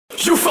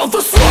You felt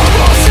the slow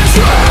motion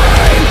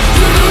drain.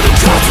 You knew the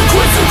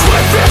consequence of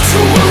quick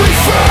victory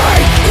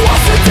fade.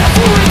 Lost the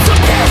deference of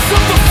pierce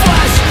of the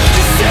flesh.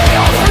 You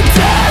sealed her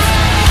death.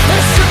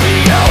 It should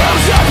be you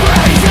who's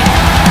breathing.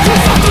 You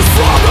felt the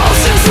slow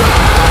motion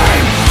drain.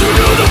 You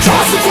knew the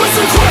consequence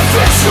of quick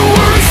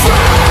victory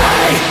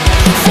fade.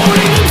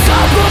 Floating on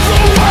top of the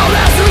world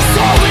as her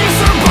soul leaves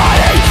her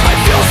body. I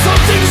feel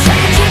something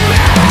changing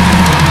me.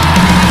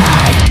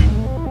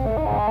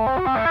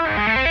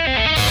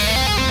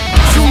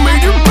 You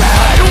made your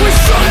bed and we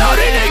shut out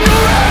in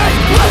ignorance.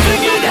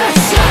 Living in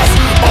excess,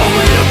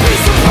 only to be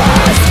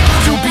surprised.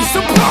 To be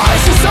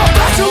surprised yourself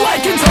that your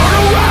life can turn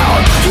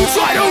around. You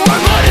try to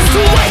run but it's too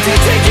late to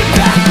take it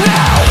back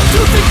now.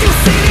 You think you've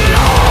seen it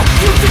all.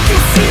 You think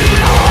you've seen